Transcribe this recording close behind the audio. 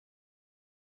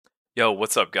Yo,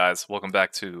 what's up, guys? Welcome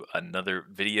back to another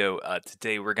video.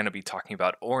 Today we're going to be talking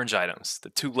about orange items, the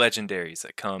two legendaries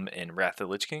that come in Wrath of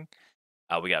the Lich King.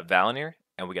 We got Val'anyr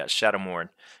and we got Shadowmourne.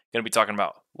 Going to be talking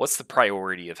about what's the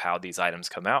priority of how these items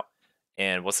come out,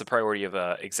 and what's the priority of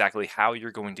exactly how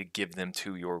you're going to give them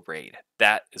to your raid.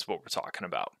 That is what we're talking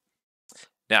about.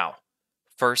 Now,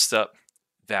 first up,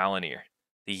 Val'anyr,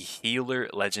 the healer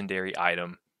legendary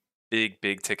item, big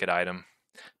ticket item.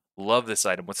 Love this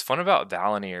item. What's fun about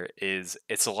Val'anyr is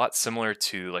it's a lot similar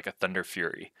to like a Thunder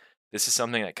Fury. This is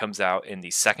something that comes out in the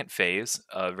second phase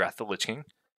of Wrath of the Lich King,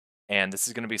 and this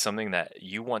is going to be something that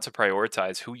you want to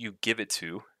prioritize who you give it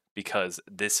to because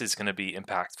this is going to be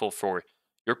impactful for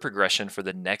your progression for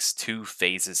the next two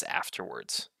phases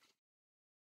afterwards.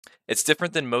 It's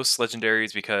different than most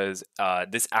legendaries because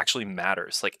this actually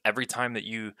matters. Like every time that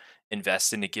you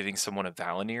invest into giving someone a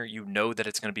Val'anyr, you know that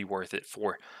it's going to be worth it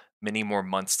for many more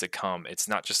months to come. It's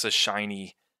not just a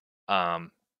shiny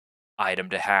um, item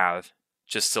to have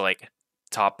just to like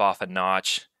top off a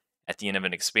notch at the end of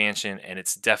an expansion, and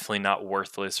it's definitely not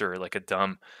worthless or like a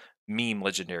dumb meme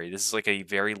legendary. This is like a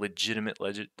very legitimate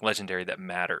legendary that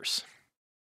matters.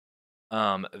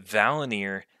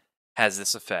 Val'anyr has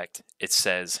this effect. It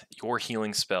says your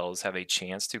healing spells have a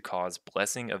chance to cause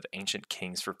Blessing of Ancient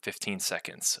Kings for 15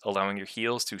 seconds, allowing your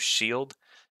heals to shield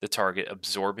the target,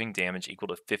 absorbing damage equal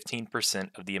to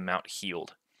 15% of the amount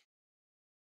healed.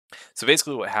 So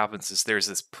basically, what happens is there's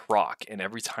this proc, and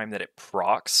every time that it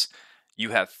procs, you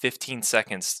have 15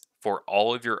 seconds for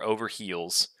all of your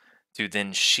overheals to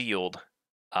then shield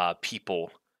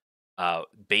people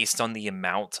based on the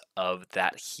amount of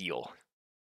that heal.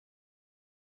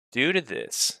 Due to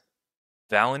this,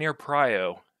 Val'anyr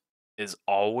Prio is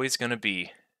always going to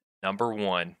be number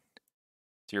one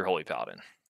to your Holy Paladin.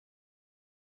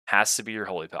 Has to be your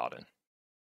Holy Paladin.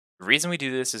 The reason we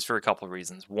do this is for a couple of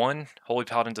reasons. One, Holy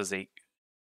Paladin does an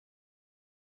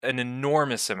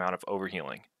enormous amount of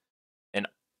overhealing. And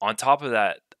on top of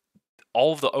that,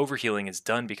 all of the overhealing is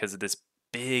done because of this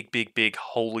big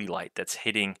holy light that's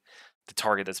hitting the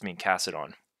target that's being casted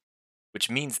on. Which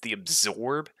means the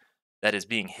absorb that is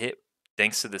being hit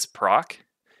thanks to this proc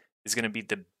is going to be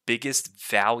the biggest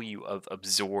value of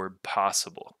absorb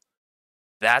possible.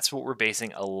 That's what we're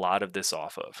basing a lot of this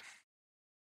off of.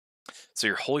 So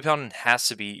your Holy Paladin has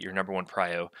to be your number one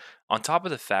prio. On top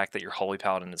of the fact that your Holy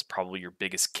Paladin is probably your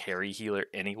biggest carry healer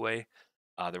anyway.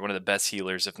 They're one of the best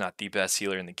healers, if not the best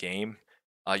healer in the game.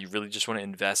 You really just want to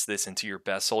invest this into your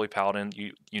best Holy Paladin.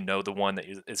 You know the one that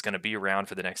is going to be around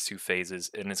for the next two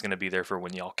phases and is going to be there for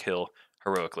when y'all kill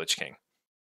Heroic Lich King.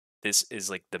 This is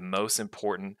like the most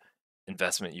important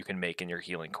investment you can make in your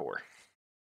healing core.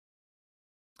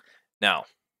 Now,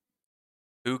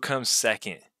 who comes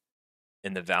second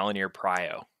in the Val'anyr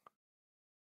Prio?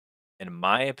 In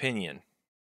my opinion,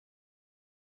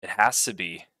 it has to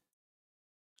be,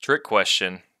 trick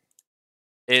question,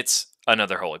 it's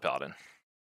another Holy Paladin.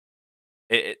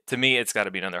 To me, it's got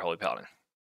to be another Holy Paladin.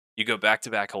 You go back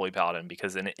to back Holy Paladin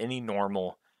because in any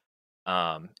normal,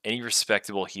 any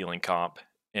respectable healing comp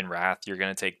in Wrath, you're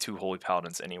going to take two Holy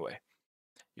Paladins anyway.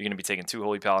 You're going to be taking two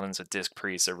Holy Paladins, a Disc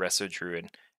Priest, a Resto Druid,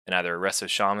 and either a Resto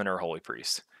Shaman or a Holy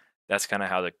Priest. That's kind of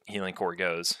how the healing core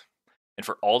goes. And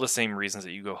for all the same reasons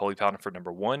that you go Holy Paladin for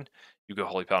number one, you go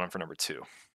Holy Paladin for number two.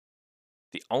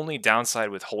 The only downside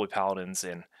with Holy Paladins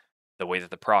and the way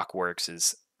that the proc works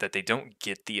is that they don't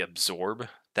get the absorb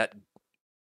that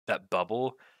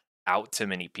bubble out to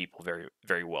many people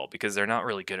very well because they're not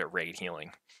really good at raid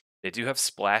healing. They do have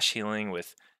splash healing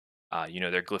with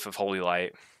their Glyph of Holy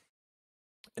Light,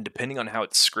 and depending on how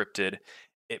it's scripted,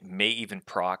 it may even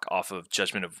proc off of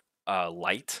Judgment of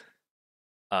Light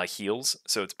heals.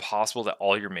 So it's possible that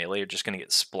all your melee are just going to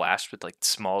get splashed with like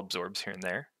small absorbs here and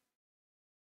there.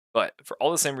 But for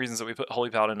all the same reasons that we put Holy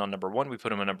Paladin on number one, we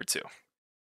put him on number two.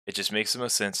 It just makes the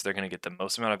most sense. They're going to get the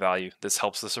most amount of value. This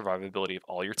helps the survivability of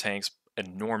all your tanks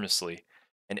enormously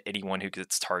and anyone who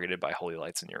gets targeted by Holy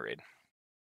Lights in your raid.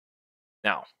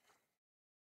 Now,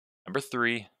 number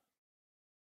three.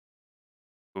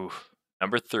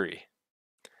 Number three.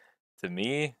 To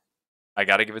me, I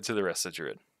got to give it to the Resto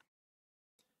Druid.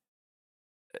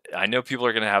 I know people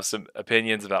are going to have some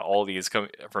opinions about all these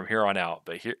from here on out,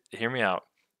 but hear me out.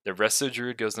 The Resto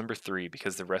Druid goes number three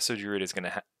because the Resto Druid is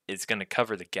going to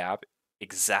cover the gap,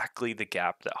 exactly the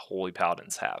gap that Holy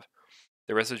Paladins have.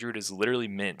 The Resto Druid is literally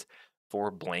meant for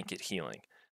blanket healing.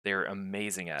 They're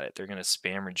amazing at it. They're going to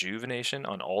spam Rejuvenation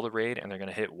on all the raid, and they're going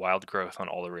to hit Wild Growth on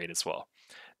all the raid as well.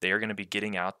 They are going to be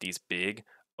getting out these big,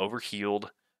 overhealed,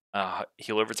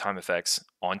 heal over time effects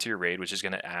onto your raid, which is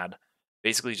going to add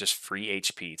basically just free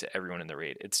HP to everyone in the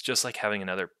raid. It's just like having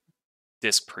another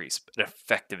disc priest, an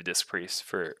effective disc priest,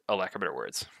 for a lack of better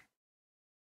words.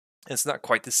 It's not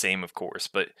quite the same, of course,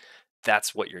 but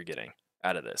that's what you're getting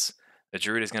out of this. The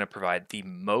druid is going to provide the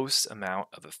most amount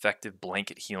of effective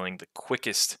blanket healing, the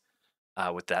quickest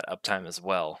with that uptime as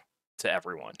well to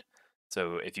everyone.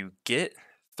 So if you get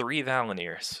 3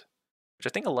 Val'anyrs, which I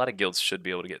think a lot of guilds should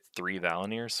be able to get 3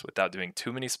 Val'anyrs without doing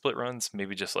too many split runs,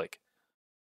 maybe just like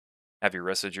have your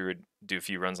Resto Druid do a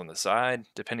few runs on the side,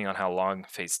 depending on how long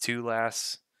phase 2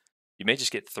 lasts. You may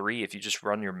just get 3 if you just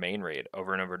run your main raid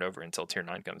over and over and over until tier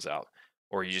 9 comes out,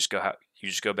 or you just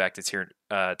go back to to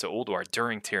Ulduar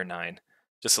during tier 9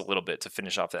 just a little bit to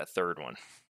finish off that third one.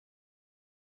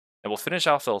 And we'll finish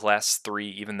off the last 3,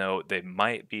 even though they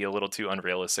might be a little too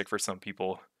unrealistic for some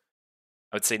people.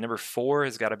 I would say number 4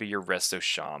 has got to be your Resto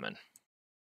Shaman.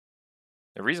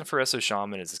 The reason for Resto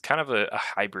Shaman is it's kind of a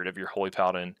hybrid of your Holy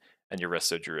Paladin and your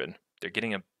Resto Druid. They're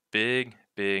getting a big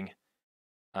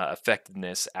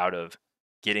effectiveness out of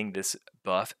getting this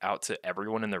buff out to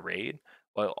everyone in the raid,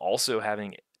 while also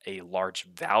having a large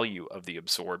value of the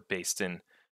absorb based in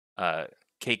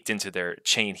caked into their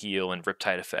chain heal and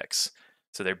riptide effects.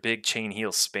 So their big chain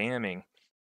heal spamming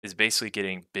is basically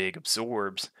getting big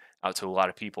absorbs out to a lot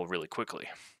of people really quickly.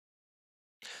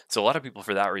 So a lot of people,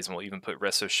 for that reason, will even put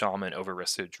Resto Shaman over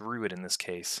Resto Druid in this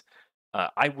case.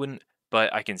 I wouldn't,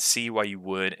 but I can see why you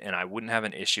would, and I wouldn't have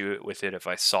an issue with it if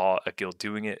I saw a guild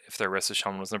doing it. If their Resto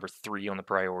Shaman was number 3 on the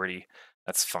priority,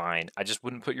 that's fine. I just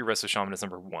wouldn't put your Resto Shaman as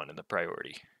number 1 in the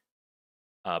priority.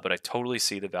 But I totally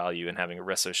see the value in having a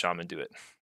Resto Shaman do it.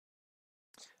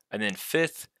 And then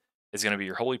 5th is going to be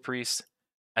your Holy Priest.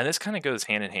 And this kind of goes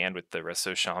hand in hand with the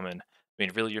Resto Shaman. I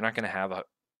mean, really, you're not going to have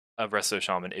a Resto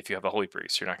Shaman if you have a Holy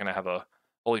Priest. You're not going to have a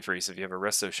Holy Priest if you have a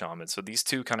Resto Shaman. So these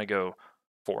two kind of go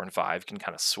 4 and 5, can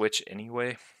kind of switch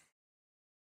anyway.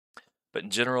 But in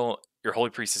general, your Holy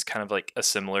Priest is kind of like a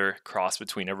similar cross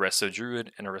between a Resto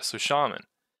Druid and a Resto Shaman.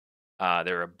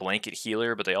 They're a blanket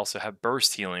healer, but they also have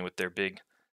burst healing with their big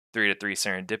 3-3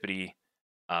 serendipity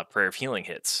prayer of healing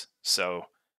hits. So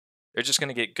they're just going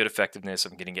to get good effectiveness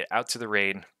of getting it out to the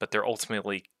raid, but they're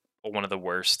ultimately one of the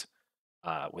worst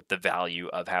with the value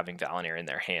of having Val'anyr in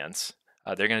their hands.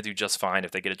 They're going to do just fine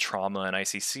if they get a trauma in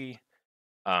ICC,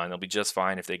 and they'll be just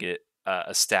fine if they get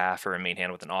a staff or a main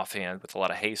hand with an offhand with a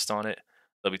lot of haste on it.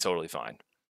 They'll be totally fine.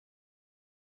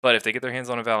 But if they get their hands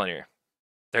on a Val'anyr,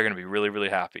 they're going to be really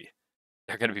happy.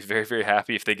 They're going to be very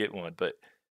happy if they get one, but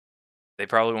they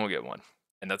probably won't get one,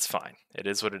 and that's fine. It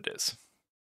is what it is.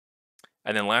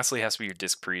 And then lastly has to be your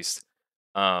Disc Priest.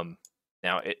 Now,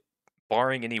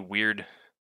 barring any weird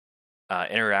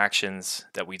interactions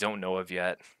that we don't know of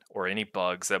yet, or any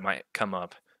bugs that might come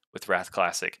up with Wrath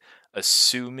Classic,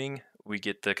 assuming we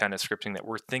get the kind of scripting that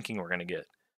we're thinking we're going to get,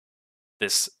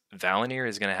 this Val'anyr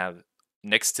is going to have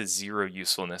next to 0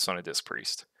 usefulness on a Disc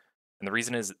Priest. And the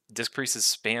reason is Disc Priest is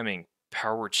spamming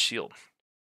Power Word Shield.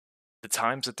 The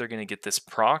times that they're going to get this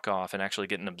proc off and actually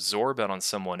get an absorb out on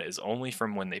someone is only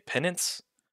from when they penance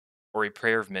or a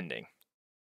Prayer of Mending.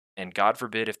 And God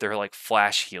forbid if they're like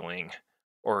flash healing,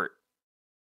 or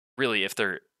really if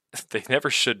they never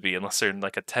should be unless they're in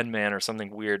like a 10-man or something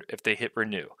weird if they hit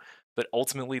renew. But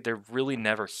ultimately they're really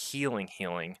never healing.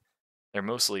 They're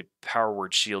mostly Power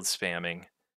Word Shield spamming,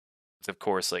 with of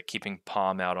course like keeping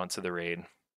Palm out onto the raid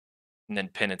and then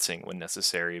penancing when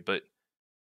necessary, but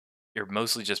you're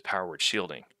mostly just Power Word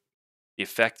shielding. The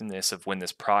effectiveness of when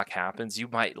this proc happens, you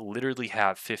might literally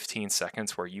have 15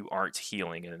 seconds where you aren't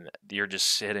healing and you're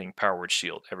just hitting Power Word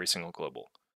shield every single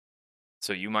global.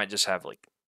 So you might just have like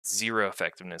 0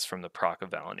 effectiveness from the proc of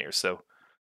Val'anyr. So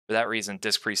for that reason,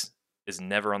 Disc Priest is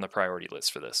never on the priority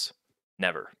list for this.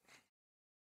 Never.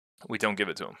 We don't give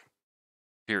it to him.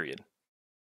 Period.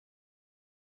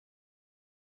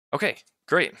 Okay,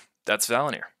 great. That's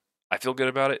Val'anyr. I feel good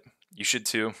about it. You should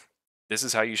too. This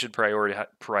is how you should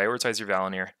prioritize your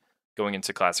Val'anyr going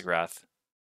into Classic Wrath.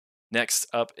 Next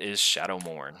up is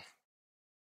Shadowmourne.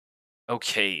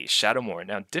 Okay, Shadowmourne.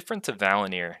 Now, different to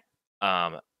Val'anyr,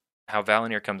 how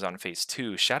Val'anyr comes on in Phase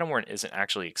 2, Shadowmourne isn't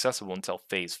actually accessible until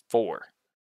Phase 4,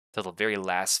 till the very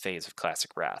last phase of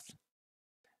Classic Wrath.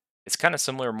 It's kind of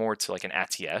similar more to like an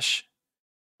Atiesh,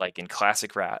 like in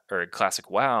Classic Wrath or Classic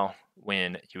WoW,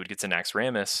 when you would get to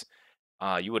Naxxramas,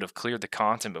 you would have cleared the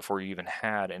content before you even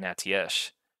had an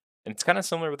Atiesh. And it's kind of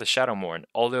similar with the Shadowmourne,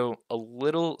 although a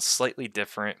little slightly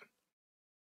different.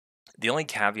 The only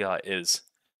caveat is,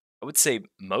 I would say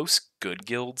most good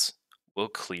guilds will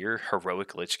clear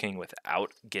Heroic Lich King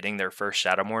without getting their first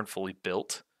Shadowmourne fully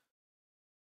built.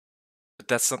 But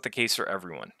that's not the case for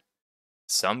everyone.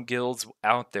 Some guilds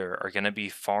out there are going to be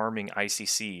farming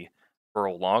ICC for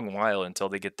a long while until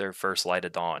they get their first Light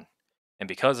of Dawn. And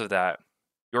because of that,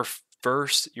 your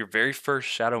your very first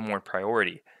Shadowmourne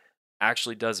priority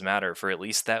actually does matter for at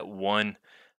least that one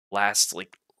last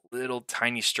like little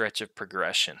tiny stretch of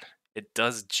progression. It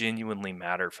does genuinely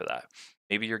matter for that.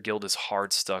 Maybe your guild is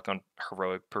hard stuck on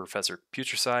heroic Professor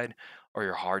Putricide, or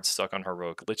you're hard stuck on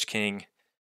heroic Lich King,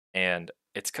 and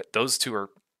those two are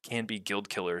can be guild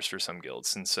killers for some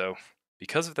guilds. And so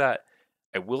because of that,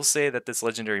 I will say that this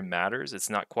legendary matters. It's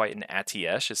not quite an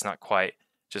Atiesh. It's not quite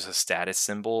just a status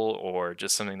symbol or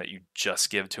just something that you just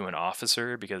give to an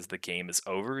officer because the game is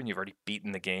over and you've already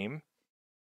beaten the game.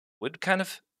 Would kind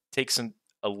of take some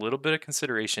a little bit of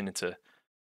consideration into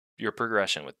your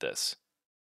progression with this.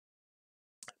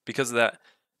 Because of that,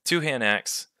 two hand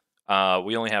axe.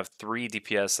 We only have 3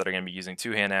 DPS that are going to be using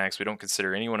two hand axe. We don't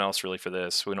consider anyone else really for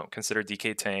this. We don't consider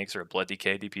DK tanks or blood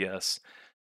DK DPS.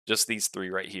 Just these three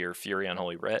right here: Fury,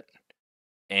 Unholy Ret,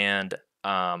 and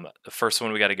the first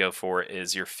one we got to go for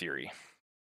is your Fury.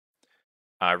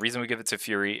 Reason we give it to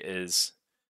Fury is,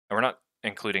 and we're not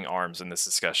including arms in this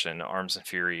discussion. Arms and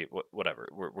Fury, whatever.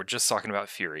 We're just talking about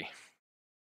Fury.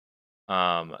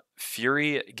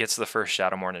 Fury gets the first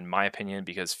Shadowmourne in my opinion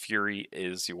because Fury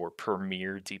is your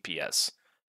premier DPS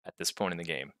at this point in the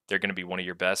game. They're going to be one of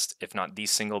your best, if not the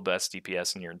single best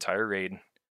DPS in your entire raid.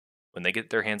 When they get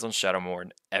their hands on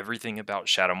Shadowmourne, everything about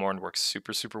Shadowmourne works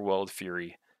super, super well with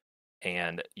Fury.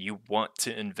 And you want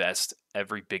to invest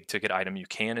every big ticket item you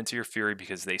can into your Fury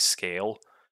because they scale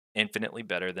infinitely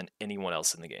better than anyone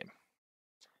else in the game.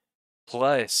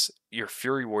 Plus, your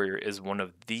Fury Warrior is one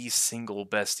of the single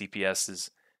best DPSs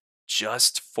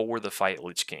just for the fight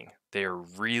Lich King. They are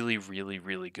really, really,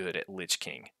 really good at Lich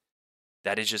King.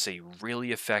 That is just a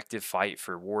really effective fight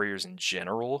for warriors in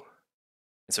general.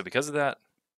 And so because of that,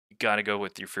 you gotta go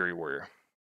with your Fury Warrior.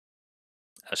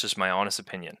 That's just my honest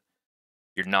opinion.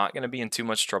 You're not gonna be in too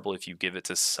much trouble if you give it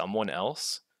to someone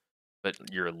else, but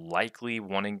you're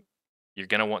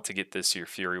gonna want to get this your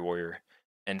Fury Warrior.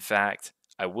 In fact,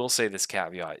 I will say this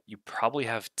caveat: you probably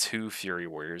have 2 Fury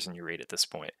Warriors in your raid at this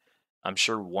point. I'm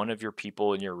sure one of your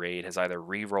people in your raid has either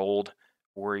re-rolled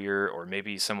warrior, or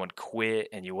maybe someone quit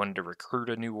and you wanted to recruit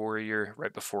a new warrior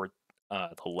right before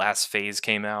the last phase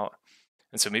came out.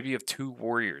 And so maybe you have 2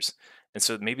 warriors. And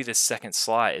so maybe the second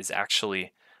slot is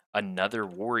actually another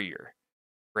warrior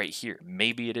right here.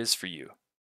 Maybe it is for you.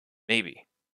 Maybe.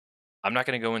 I'm not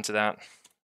going to go into that.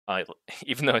 Uh,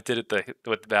 Even though I did it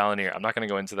with Val'anyr, I'm not going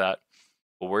to go into that.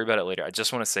 We'll worry about it later. I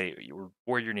just want to say your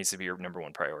warrior needs to be your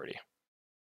 #1 priority.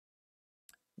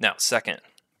 Now, second's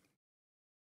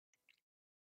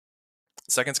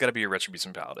got to be your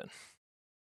Retribution Paladin.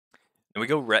 And we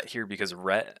go Ret here because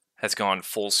Ret has gone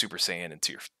full Super Saiyan in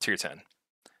tier 10.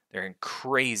 They're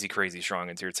crazy, crazy strong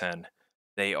in tier 10.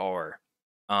 They are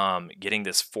getting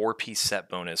this 4-piece set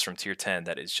bonus from tier 10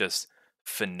 that is just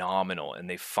phenomenal. And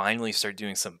they finally start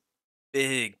doing some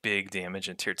big, big damage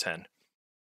in tier 10.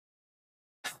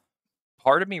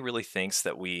 Part of me really thinks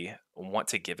that we want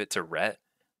to give it to Ret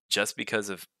just because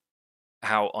of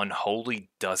how Unholy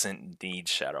doesn't need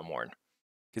Shadowmourne.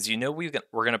 Because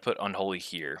we're going to put Unholy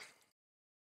here.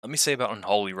 Let me say about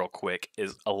Unholy real quick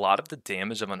is a lot of the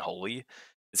damage of Unholy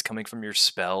is coming from your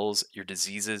spells, your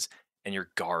diseases, and your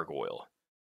gargoyle.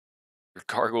 Your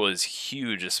gargoyle is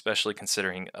huge, especially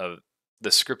considering of the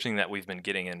scripting that we've been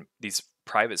getting in these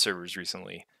private servers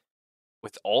recently.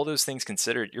 With all those things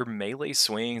considered, your melee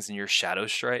swings and your shadow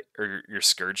strike or your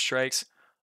scourge strikes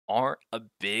aren't a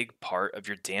big part of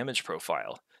your damage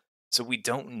profile. So we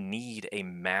don't need a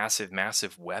massive,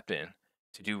 massive weapon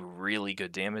to do really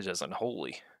good damage as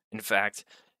Unholy. In fact,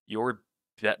 your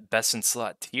best in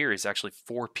slot tier is actually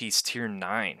 4-piece tier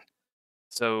 9.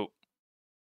 So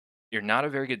you're not a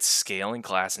very good scaling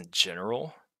class in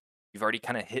general. You've already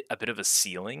kind of hit a bit of a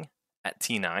ceiling at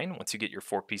T9 once you get your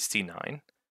 4-piece T9.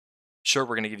 Sure,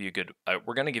 we're gonna give you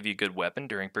a good weapon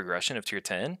during progression of tier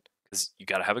 10 because you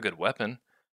got to have a good weapon.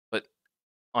 But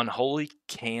Unholy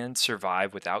can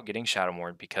survive without getting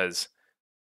Shadowmourne because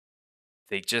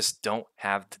they just don't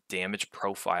have the damage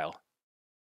profile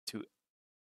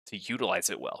to utilize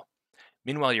it well.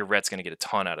 Meanwhile, your Ret's going to get a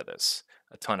ton out of this,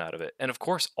 a ton out of it. And of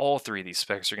course, all 3 of these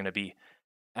specs are going to be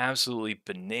absolutely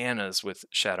bananas with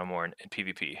Shadowmourne and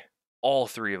PvP. All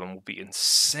 3 of them will be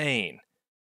insane.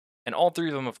 And all 3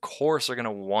 of them, of course, are going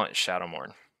to want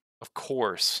Shadowmourne. Of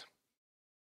course.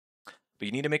 But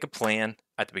you need to make a plan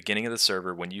at the beginning of the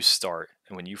server when you start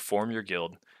and when you form your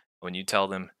guild, when you tell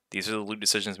them these are the loot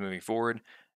decisions moving forward.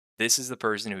 This is the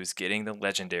person who's getting the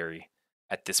legendary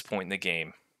at this point in the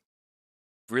game.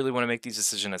 Really want to make these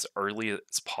decisions as early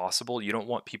as possible. You don't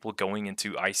want people going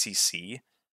into ICC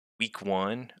week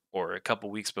 1 or a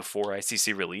couple weeks before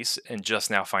ICC release and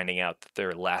just now finding out that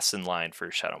they're last in line for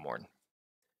Shadowmourne.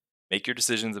 Make your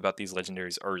decisions about these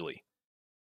legendaries early.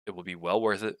 It will be well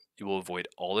worth it. You will avoid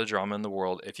all the drama in the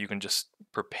world if you can just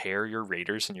prepare your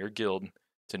raiders and your guild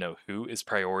to know who is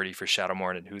priority for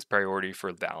Shadowmourne and who's priority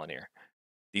for Val'anyr.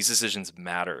 These decisions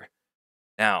matter.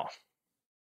 Now,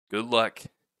 good luck.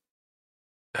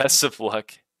 Best of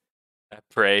luck. I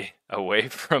pray away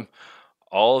from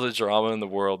all the drama in the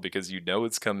world because you know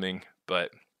it's coming.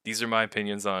 But these are my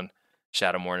opinions on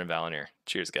Shadowmourne and Val'anyr.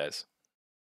 Cheers, guys.